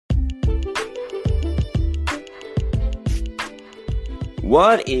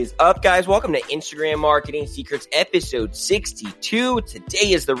What is up, guys? Welcome to Instagram Marketing Secrets episode 62.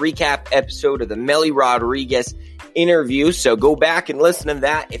 Today is the recap episode of the Melly Rodriguez interview, so go back and listen to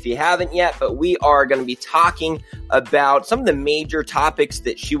that if you haven't yet. But we are going to be talking about some of the major topics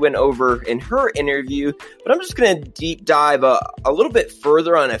that she went over in her interview, but I'm just going to deep dive a little bit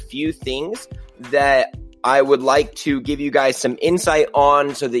further on a few things that I would like to give you guys some insight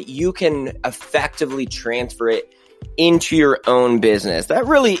on so that you can effectively transfer it into your own business. That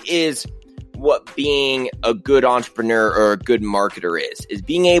really is what being a good entrepreneur or a good marketer is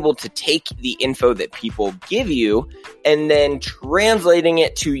being able to take the info that people give you and then translating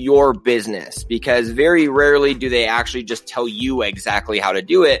it to your business, because very rarely do they actually just tell you exactly how to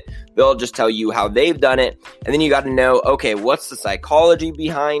do it. They'll just tell you how they've done it. And then you got to know, okay, what's the psychology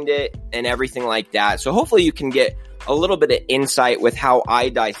behind it and everything like that. So hopefully you can get a little bit of insight with how I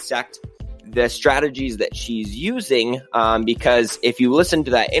dissect the strategies that she's using, because if you listen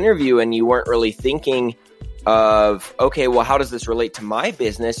to that interview and you weren't really thinking of, okay, well, how does this relate to my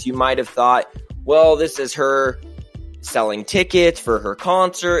business? You might have thought, well, this is her selling tickets for her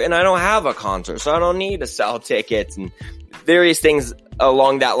concert and I don't have a concert, so I don't need to sell tickets and various things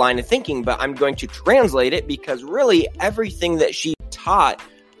along that line of thinking. But I'm going to translate it because really everything that she taught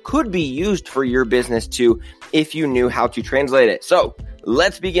could be used for your business too if you knew how to translate it. So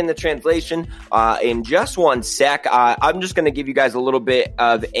let's begin the translation in just one sec. I'm just going to give you guys a little bit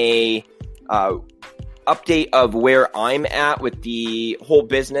of a update of where I'm at with the whole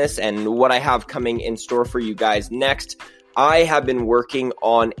business and what I have coming in store for you guys next. I have been working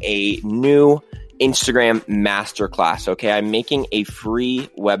on a new Instagram masterclass. Okay, I'm making a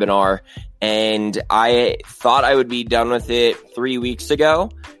free webinar and I thought I would be done with it 3 weeks ago.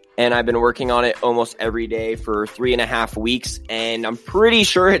 And I've been working on it almost every day for 3.5 weeks, and I'm pretty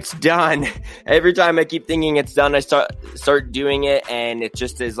sure it's done. Every time I keep thinking it's done, I start doing it, and it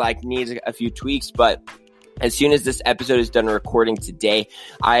just is like needs a few tweaks. But as soon as this episode is done recording today,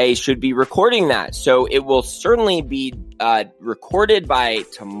 I should be recording that. So it will certainly be recorded by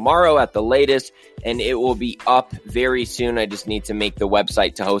tomorrow at the latest, and it will be up very soon. I just need to make the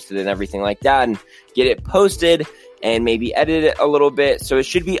website to host it and everything like that and get it posted and maybe edit it a little bit. So it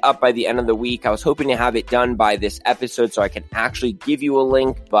should be up by the end of the week. I was hoping to have it done by this episode so I can actually give you a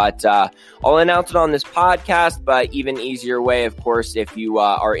link, but I'll announce it on this podcast. But even easier way, of course, if you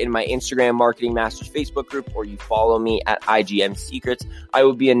are in my Instagram Marketing Masters Facebook group or you follow me at IGM Secrets, I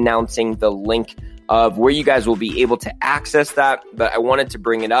will be announcing the link of where you guys will be able to access that. But I wanted to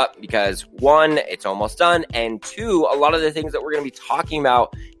bring it up because one, it's almost done, and two, a lot of the things that we're going to be talking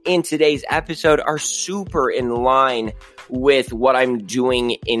about in today's episode are super in line with what I'm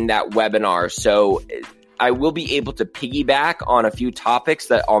doing in that webinar. So I will be able to piggyback on a few topics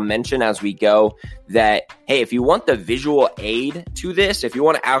that I'll mention as we go that, hey, if you want the visual aid to this, if you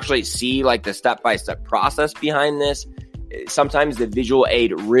want to actually see like the step-by-step process behind this, sometimes the visual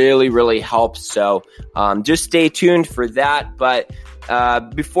aid really, really helps. So just stay tuned for that. But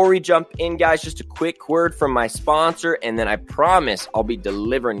before we jump in, guys, just a quick word from my sponsor, and then I promise I'll be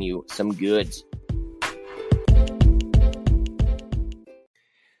delivering you some goods.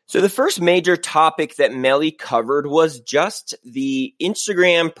 So the first major topic that Melly covered was just the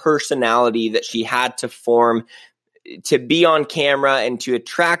Instagram personality that she had to form to be on camera and to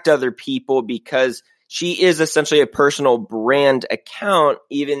attract other people, because she is essentially a personal brand account,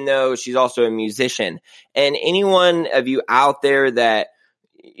 even though she's also a musician. And anyone of you out there that,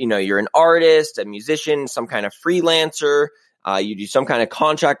 you know, you're an artist, a musician, some kind of freelancer, you do some kind of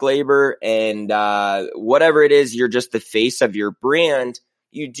contract labor, and whatever it is, you're just the face of your brand.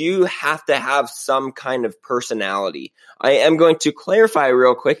 You do have to have some kind of personality. I am going to clarify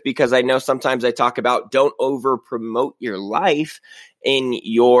real quick because I know sometimes I talk about don't over promote your life in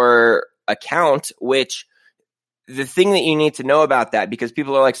your account, which the thing that you need to know about that, because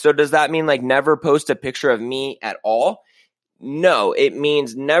people are like, so does that mean like never post a picture of me at all? No, it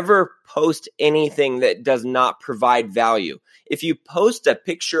means never post anything that does not provide value. If you post a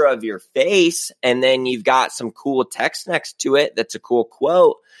picture of your face and then you've got some cool text next to it, that's a cool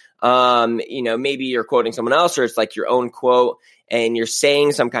quote. Maybe you're quoting someone else or it's like your own quote and you're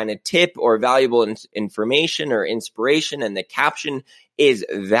saying some kind of tip or valuable information or inspiration and the caption is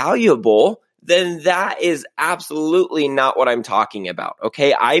valuable, then that is absolutely not what I'm talking about.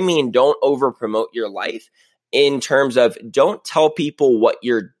 Okay. I mean, don't over promote your life in terms of don't tell people what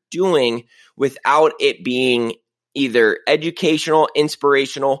you're doing without it being either educational,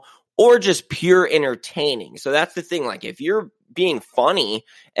 inspirational, or just pure entertaining. So that's the thing. Like if you're being funny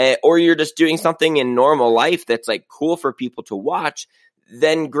or you're just doing something in normal life that's like cool for people to watch,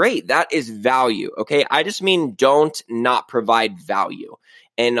 then great. That is value. Okay. I just mean don't not provide value.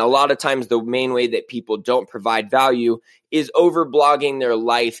 And a lot of times the main way that people don't provide value is over blogging their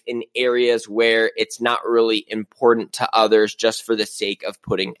life in areas where it's not really important to others just for the sake of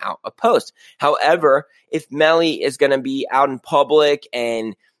putting out a post. However, if Melly is going to be out in public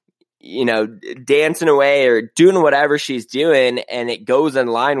and dancing away or doing whatever she's doing, and it goes in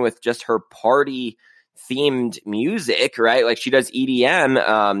line with just her party themed music, right? Like she does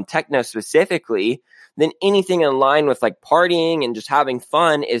EDM, techno specifically, then anything in line with like partying and just having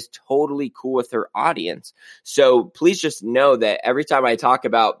fun is totally cool with her audience. So please just know that every time I talk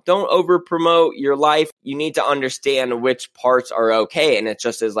about don't over promote your life, you need to understand which parts are okay. And it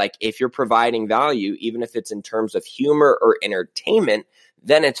just is like, if you're providing value, even if it's in terms of humor or entertainment,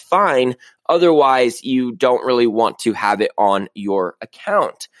 then it's fine. Otherwise, you don't really want to have it on your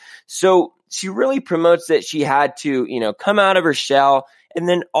account. So she really promotes that she had to, come out of her shell and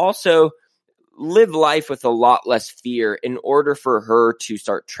then also live life with a lot less fear in order for her to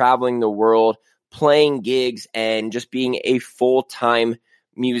start traveling the world, playing gigs, and just being a full-time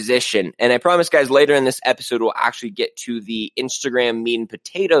musician. And I promise, guys, later in this episode, we'll actually get to the Instagram meat and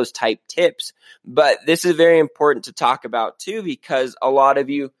potatoes type tips. But this is very important to talk about too, because a lot of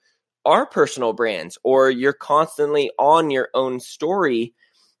you are personal brands, or you're constantly on your own story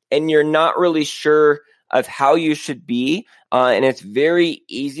and you're not really sure of how you should be. And it's very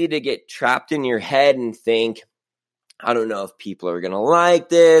easy to get trapped in your head and think, I don't know if people are going to like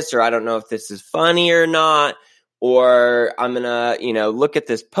this, or I don't know if this is funny or not, or I'm going to, look at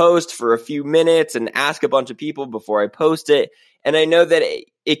this post for a few minutes and ask a bunch of people before I post it. And I know that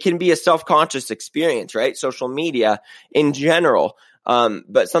it can be a self-conscious experience, right? Social media in general.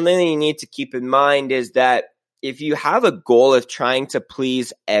 But something that you need to keep in mind is that if you have a goal of trying to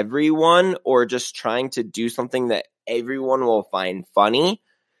please everyone, or just trying to do something that everyone will find funny,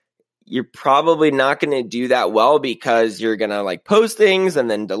 you're probably not going to do that well, because you're going to post things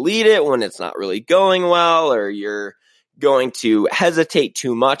and then delete it when it's not really going well, or you're going to hesitate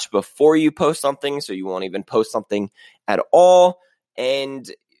too much before you post something, so you won't even post something at all. And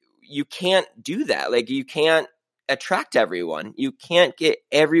you can't do that. You can't attract everyone. You can't get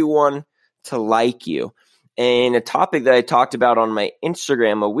everyone to like you. And a topic that I talked about on my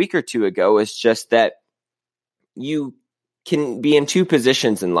Instagram a week or two ago is just that you can be in two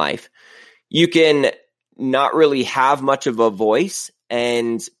positions in life. You can not really have much of a voice,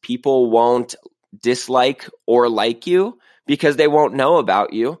 and people won't dislike or like you because they won't know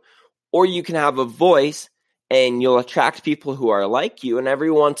about you. Or you can have a voice and you'll attract people who are like you. And every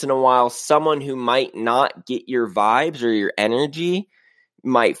once in a while, someone who might not get your vibes or your energy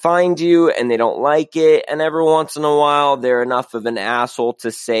might find you and they don't like it. And every once in a while, they're enough of an asshole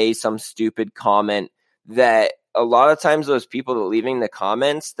to say some stupid comment that a lot of times those people that are leaving the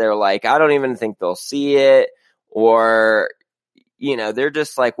comments, they're like, I don't even think they'll see it. Or, they're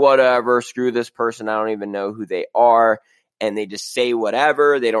just like, whatever, screw this person. I don't even know who they are. And they just say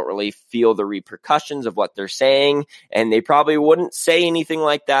whatever. They don't really feel the repercussions of what they're saying. And they probably wouldn't say anything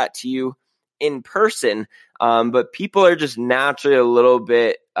like that to you in person. But people are just naturally a little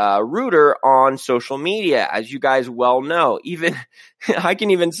bit ruder on social media, as you guys well know. Even I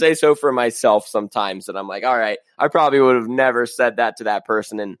can even say so for myself sometimes, that I'm like, all right, I probably would have never said that to that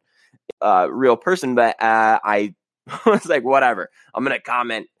person in real person, but I was like, whatever, I'm going to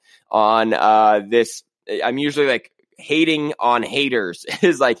comment on this. I'm usually hating on haters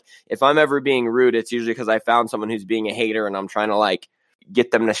is if I'm ever being rude, it's usually because I found someone who's being a hater and I'm trying to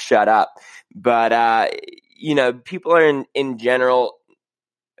get them to shut up. But, people are in general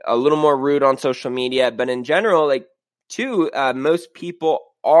a little more rude on social media, but in general, most people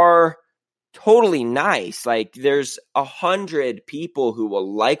are totally nice. There's 100 people who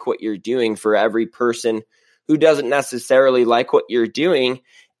will like what you're doing for every person who doesn't necessarily like what you're doing.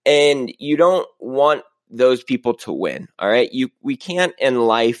 And you don't want those people to win. All right. We can't in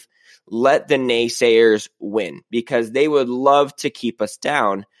life let the naysayers win, because they would love to keep us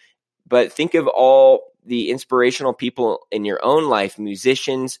down. But think of all the inspirational people in your own life,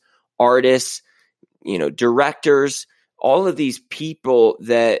 musicians, artists, directors, all of these people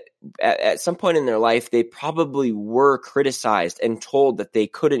that at some point in their life, they probably were criticized and told that they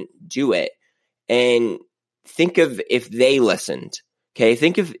couldn't do it. And think of if they listened. Okay.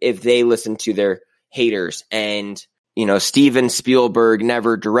 Think of if they listened to their haters. And Steven Spielberg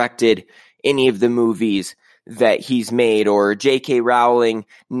never directed any of the movies that he's made, or J.K. Rowling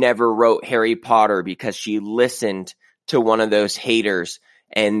never wrote Harry Potter because she listened to one of those haters.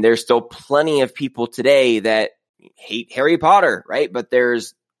 And there's still plenty of people today that hate Harry Potter, right? But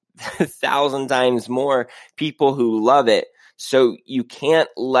there's 1,000 times more people who love it. So you can't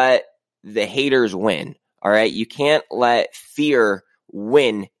let the haters win. All right. You can't let fear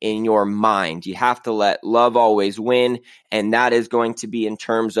win in your mind. You have to let love always win. And that is going to be in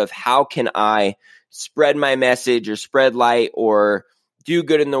terms of how can I spread my message or spread light or do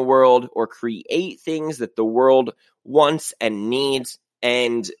good in the world or create things that the world wants and needs,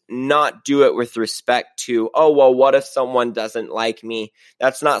 and not do it with respect to, oh, well, what if someone doesn't like me?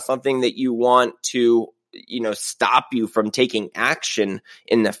 That's not something that you want to stop you from taking action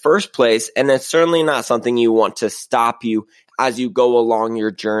in the first place. And it's certainly not something you want to stop you as you go along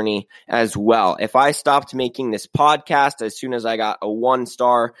your journey as well. If I stopped making this podcast as soon as I got a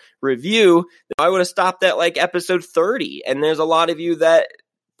 1-star review, I would have stopped at like episode 30. And there's a lot of you that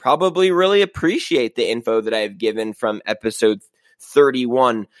probably really appreciate the info that I've given from episode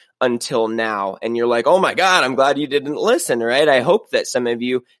 31 until now. And you're like, oh my God, I'm glad you didn't listen, right? I hope that some of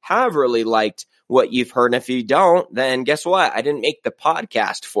you have really liked what you've heard. And if you don't, then guess what? I didn't make the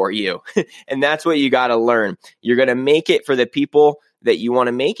podcast for you. And that's what you got to learn. You're going to make it for the people that you want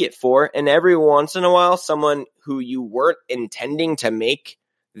to make it for. And every once in a while, someone who you weren't intending to make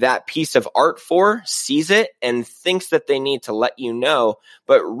that piece of art for sees it and thinks that they need to let you know.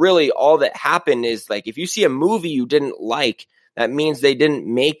 But really all that happened is, like, if you see a movie you didn't like, that means they didn't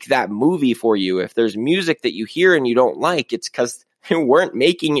make that movie for you. If there's music that you hear and you don't like, it's because they weren't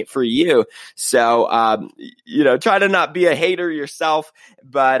making it for you. So, try to not be a hater yourself,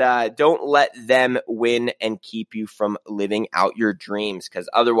 but don't let them win and keep you from living out your dreams, because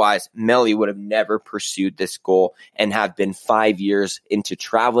otherwise Melly would have never pursued this goal and have been 5 years into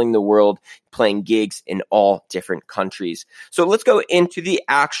traveling the world, playing gigs in all different countries. So let's go into the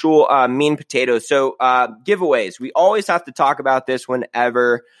actual mean potatoes. So giveaways. We always have to talk about this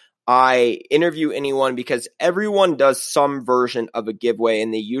whenever I interview anyone, because everyone does some version of a giveaway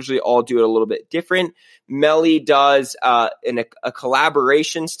and they usually all do it a little bit different. Melly does a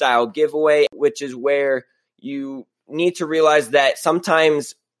collaboration style giveaway, which is where you need to realize that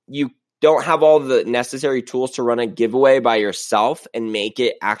sometimes you don't have all the necessary tools to run a giveaway by yourself and make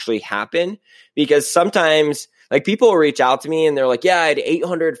it actually happen. Because sometimes, like, people will reach out to me and they're like, yeah, I had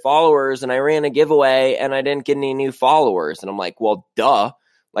 800 followers and I ran a giveaway and I didn't get any new followers. And I'm like, well, duh.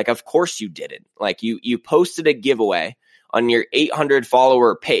 Like, of course you didn't. Like, you posted a giveaway on your 800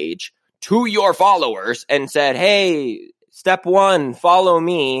 follower page to your followers and said, hey, step 1, follow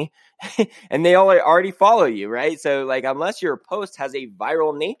me. And they all already follow you, right? So, like, unless your post has a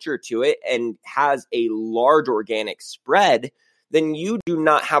viral nature to it and has a large organic spread, then you do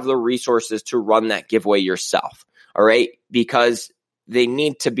not have the resources to run that giveaway yourself. All right? Because they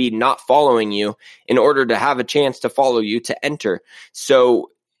need to be not following you in order to have a chance to follow you to enter. So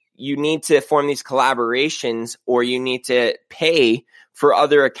you need to form these collaborations, or you need to pay for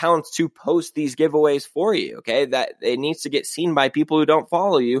other accounts to post these giveaways for you. Okay. That it needs to get seen by people who don't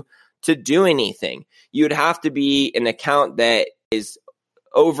follow you to do anything. You'd have to be an account that is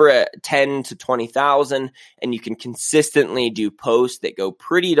over 10 to 20,000, and you can consistently do posts that go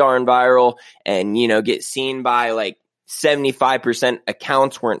pretty darn viral and, get seen by like 75%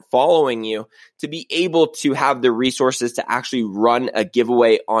 accounts weren't following you, to be able to have the resources to actually run a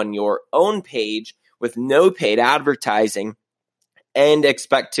giveaway on your own page with no paid advertising and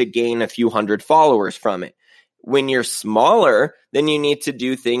expect to gain a few hundred followers from it. When you're smaller, then you need to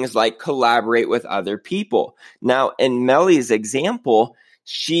do things like collaborate with other people. Now, in Melly's example,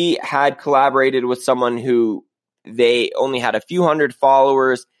 she had collaborated with someone who they only had a few hundred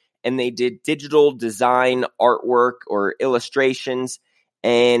followers, and they did digital design artwork or illustrations,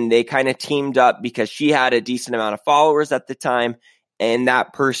 and they kind of teamed up because she had a decent amount of followers at the time, and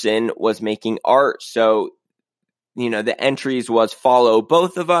that person was making art. So, the entries was follow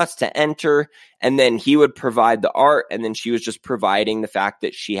both of us to enter, and then he would provide the art, and then she was just providing the fact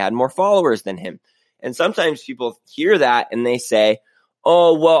that she had more followers than him. And sometimes people hear that and they say,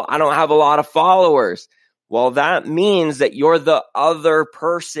 oh, well, I don't have a lot of followers. Well, that means that you're the other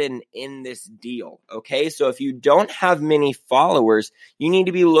person in this deal, okay? So if you don't have many followers, you need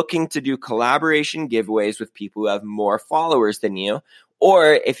to be looking to do collaboration giveaways with people who have more followers than you.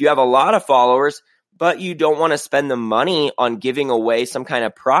 Or if you have a lot of followers, but you don't want to spend the money on giving away some kind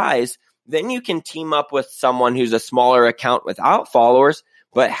of prize, then you can team up with someone who's a smaller account without followers,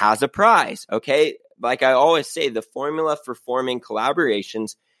 but has a prize, okay? Like I always say, the formula for forming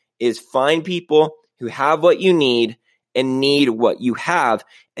collaborations is find people who have what you need and need what you have.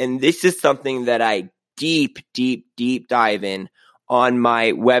 And this is something that I deep dive in on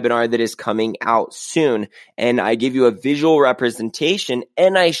my webinar that is coming out soon. And I give you a visual representation,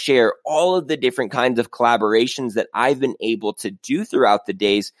 and I share all of the different kinds of collaborations that I've been able to do throughout the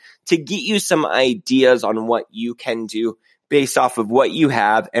days to get you some ideas on what you can do based off of what you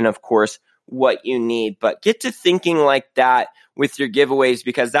have and, of course, what you need. But get to thinking like that with your giveaways,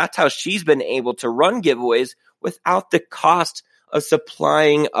 because that's how she's been able to run giveaways without the cost of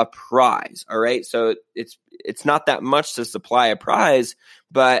supplying a prize. All right. So it's not that much to supply a prize,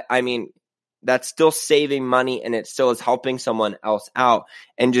 but I mean, that's still saving money and it still is helping someone else out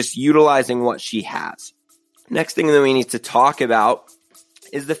and just utilizing what she has. Next thing that we need to talk about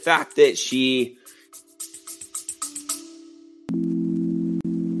is the fact that she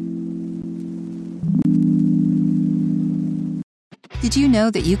Did you know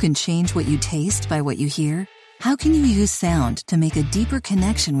that you can change what you taste by what you hear? How can you use sound to make a deeper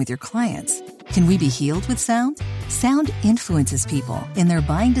connection with your clients? Can we be healed with sound? Sound influences people in their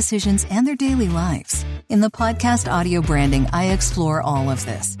buying decisions and their daily lives. In the podcast Audio Branding, I explore all of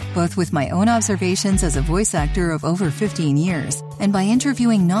this, both with my own observations as a voice actor of over 15 years and by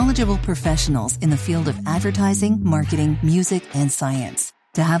interviewing knowledgeable professionals in the field of advertising, marketing, music, and science.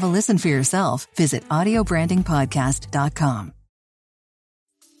 To have a listen for yourself, visit audiobrandingpodcast.com.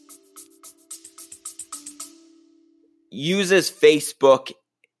 uses Facebook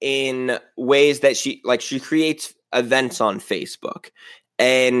in ways that she creates events on Facebook.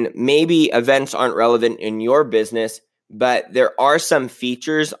 And maybe events aren't relevant in your business, but there are some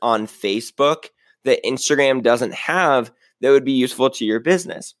features on Facebook that Instagram doesn't have that would be useful to your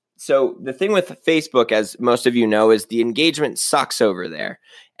business. So the thing with Facebook, as most of you know, is the engagement sucks over there.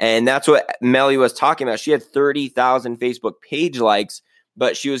 And that's what Melly was talking about. She had 30,000 Facebook page likes,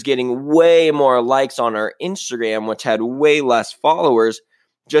 but she was getting way more likes on her Instagram, which had way less followers,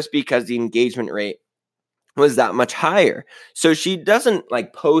 just because the engagement rate was that much higher. So she doesn't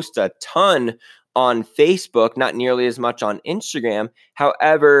post a ton on Facebook, not nearly as much on Instagram.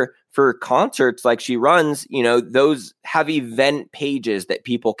 However, for concerts like she runs, those have event pages that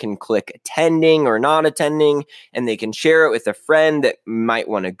people can click attending or not attending, and they can share it with a friend that might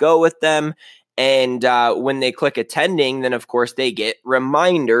want to go with them. And when they click attending, then of course they get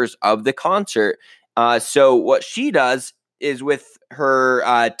reminders of the concert. So what she does is with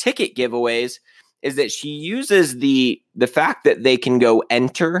her ticket giveaways is that she uses the fact that they can go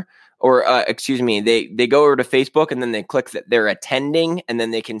enter, or they go over to Facebook and then they click that they're attending, and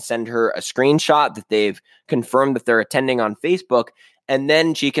then they can send her a screenshot that they've confirmed that they're attending on Facebook, and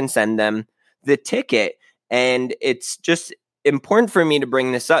then she can send them the ticket. And it's just important for me to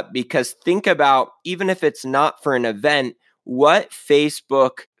bring this up because think about, even if it's not for an event, what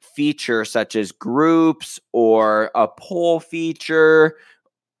Facebook feature such as groups or a poll feature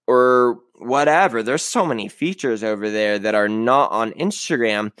or whatever, there's so many features over there that are not on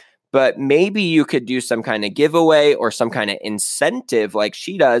Instagram, but maybe you could do some kind of giveaway or some kind of incentive like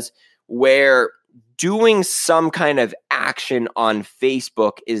she does, where doing some kind of action on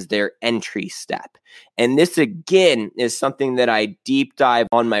Facebook is their entry step. And this, again, is something that I deep dive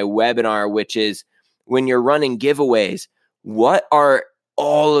on my webinar, which is when you're running giveaways, what are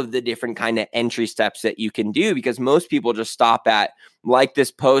all of the different kind of entry steps that you can do? Because most people just stop at like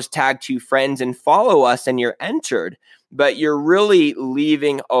this post, tag 2 friends, and follow us, and you're entered. But you're really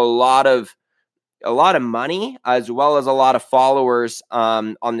leaving a lot of money as well as a lot of followers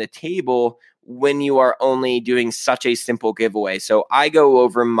on the table when you are only doing such a simple giveaway. So I go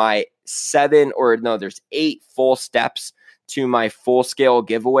over my 8 full steps to my full scale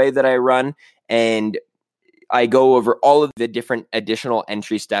giveaway that I run. And I go over all of the different additional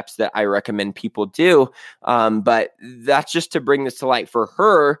entry steps that I recommend people do. But that's just to bring this to light for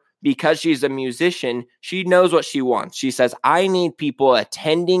her, because she's a musician. She knows what she wants. She says, I need people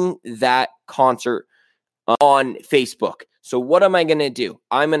attending that concert on Facebook. So what am I going to do?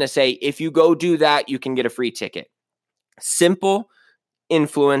 I'm going to say, if you go do that, you can get a free ticket. Simple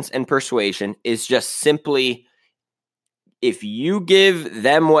influence and persuasion is just simply, if you give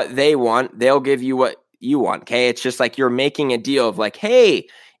them what they want, they'll give you what you want. Okay. It's just like you're making a deal of hey,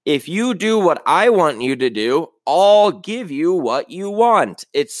 if you do what I want you to do, I'll give you what you want.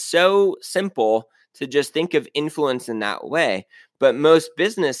 It's so simple to just think of influence in that way. But most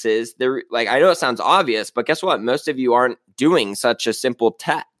businesses, I know it sounds obvious, but guess what? Most of you aren't doing such a simple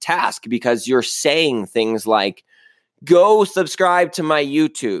task, because you're saying things like, go subscribe to my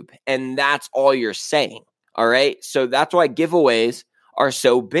YouTube. And that's all you're saying. All right. So that's why giveaways are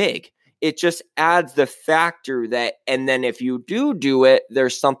so big. It just adds the factor that, and then if you do it,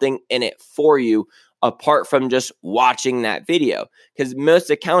 there's something in it for you apart from just watching that video. Because most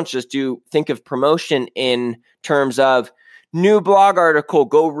accounts just think of promotion in terms of new blog article,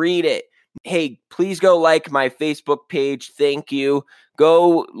 go read it. Hey, please go like my Facebook page. Thank you.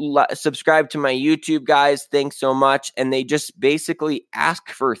 Go subscribe to my YouTube, guys. Thanks so much. And they just basically ask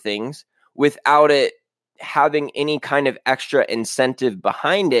for things without it having any kind of extra incentive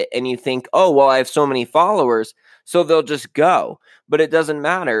behind it, and you think, oh, well, I have so many followers, so they'll just go. But it doesn't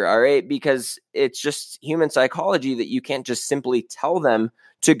matter, all right? Because it's just human psychology that you can't just simply tell them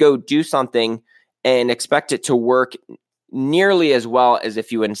to go do something and expect it to work nearly as well as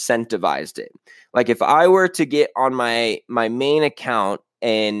if you incentivized it. Like if I were to get on my main account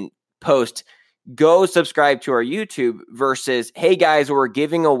and post, go subscribe to our YouTube versus, hey guys, we're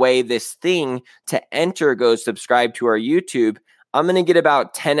giving away this thing to enter, go subscribe to our YouTube, I'm going to get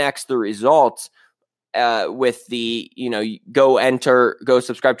about 10x the results with the, go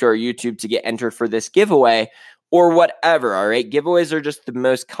subscribe to our YouTube to get entered for this giveaway or whatever. All right. Giveaways are just the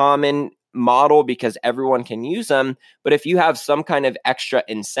most common model because everyone can use them. But if you have some kind of extra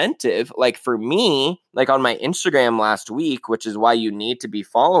incentive, like for me, like on my Instagram last week, which is why you need to be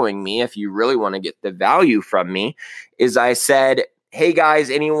following me if you really want to get the value from me, is I said, hey guys,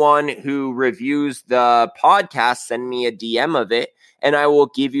 anyone who reviews the podcast, send me a DM of it and I will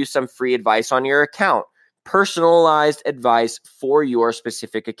give you some free advice on your account. Personalized advice for your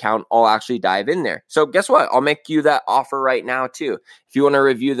specific account. I'll actually dive in there. So guess what? I'll make you that offer right now too. If you want to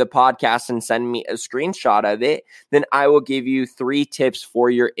review the podcast and send me a screenshot of it, then I will give you 3 tips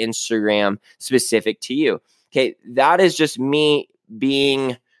for your Instagram specific to you. Okay. That is just me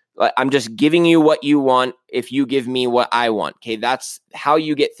being, I'm just giving you what you want if you give me what I want. Okay. That's how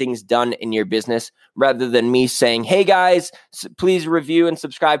you get things done in your business rather than me saying, hey guys, please review and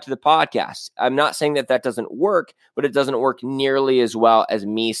subscribe to the podcast. I'm not saying that that doesn't work, but it doesn't work nearly as well as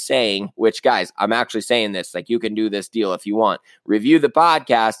me saying, which guys, I'm actually saying this, like you can do this deal if you want. Review the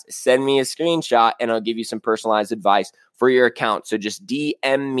podcast, send me a screenshot, and I'll give you some personalized advice for your account. So just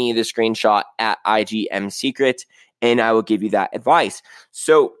DM me the screenshot at IGM Secret, and I will give you that advice.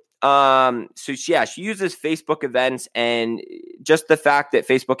 So she uses Facebook events, and just the fact that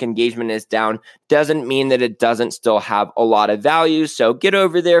Facebook engagement is down doesn't mean that it doesn't still have a lot of value. So get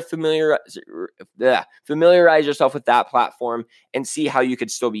over there, familiarize yourself with that platform and see how you could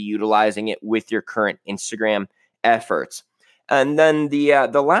still be utilizing it with your current Instagram efforts. And then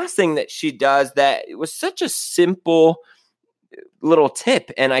the last thing that she does that was such a simple little tip,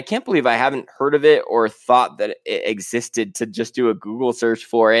 and I can't believe I haven't heard of it or thought that it existed to just do a Google search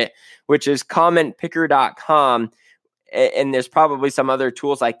for it, which is commentpicker.com. And there's probably some other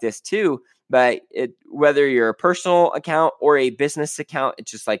tools like this too, but whether you're a personal account or a business account, it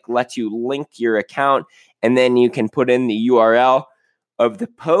just like lets you link your account, and then you can put in the URL of the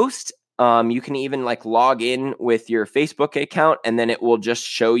post. You can even like log in with your Facebook account, and then it will just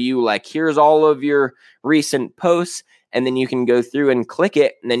show you like, here's all of your recent posts. And then you can go through and click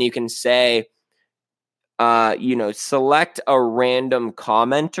it. And then you can say, select a random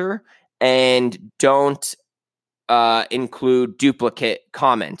commenter and don't include duplicate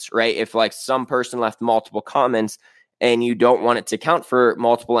comments, right? If like some person left multiple comments and you don't want it to count for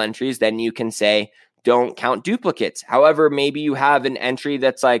multiple entries, then you can say, don't count duplicates. However, maybe you have an entry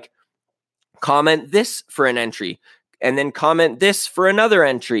that's like, comment this for an entry and then comment this for another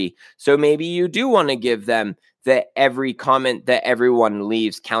entry. So maybe you do want to give them that every comment that everyone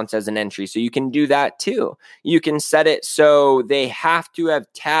leaves counts as an entry. So you can do that too. You can set it so they have to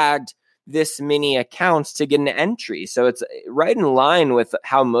have tagged this many accounts to get an entry. So it's right in line with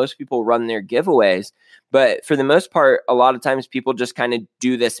how most people run their giveaways. But for the most part, a lot of times people just kind of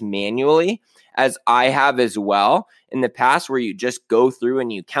do this manually, as I have as well in the past, where you just go through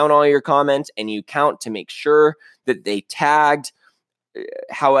and you count all your comments and you count to make sure that they tagged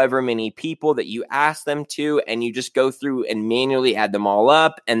however many people that you ask them to, and you just go through and manually add them all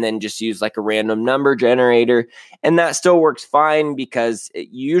up and then just use like a random number generator. And that still works fine because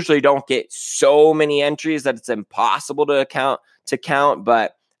you usually don't get so many entries that it's impossible to count.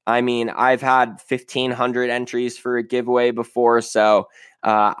 But I mean, I've had 1,500 entries for a giveaway before. So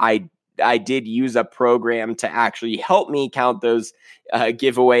I did use a program to actually help me count those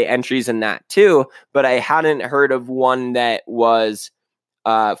giveaway entries in that too. But I hadn't heard of one that was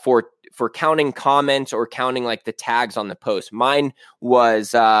for counting comments or counting like the tags on the post. Mine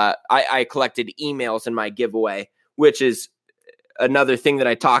was I collected emails in my giveaway, which is another thing that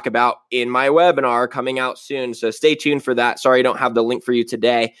I talk about in my webinar coming out soon. So stay tuned for that. Sorry, I don't have the link for you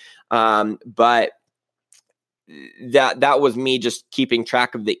today. But that was me just keeping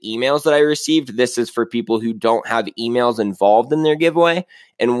track of the emails that I received. This is for people who don't have emails involved in their giveaway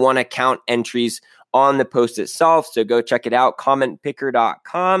and want to count entries on the post itself. So go check it out.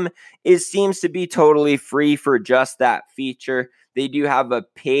 Commentpicker.com. It seems to be totally free for just that feature. They do have a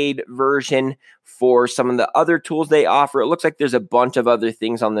paid version for some of the other tools they offer. It looks like there's a bunch of other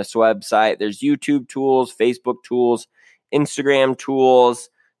things on this website. There's YouTube tools, Facebook tools, Instagram tools,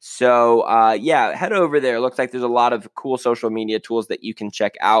 So, head over there. It looks like there's a lot of cool social media tools that you can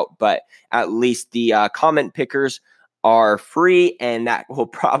check out, but at least the comment pickers are free, and that will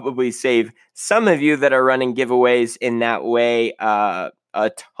probably save some of you that are running giveaways in that way a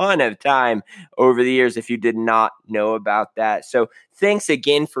ton of time over the years if you did not know about that. So thanks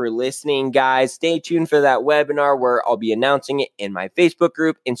again for listening, guys. Stay tuned for that webinar where I'll be announcing it in my Facebook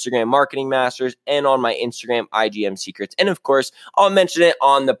group, Instagram Marketing Masters, and on my Instagram, IGM Secrets. And of course, I'll mention it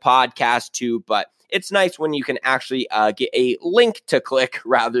on the podcast too, but it's nice when you can actually get a link to click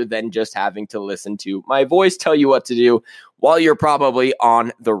rather than just having to listen to my voice tell you what to do while you're probably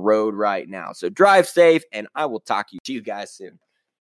on the road right now. So drive safe, and I will talk to you guys soon.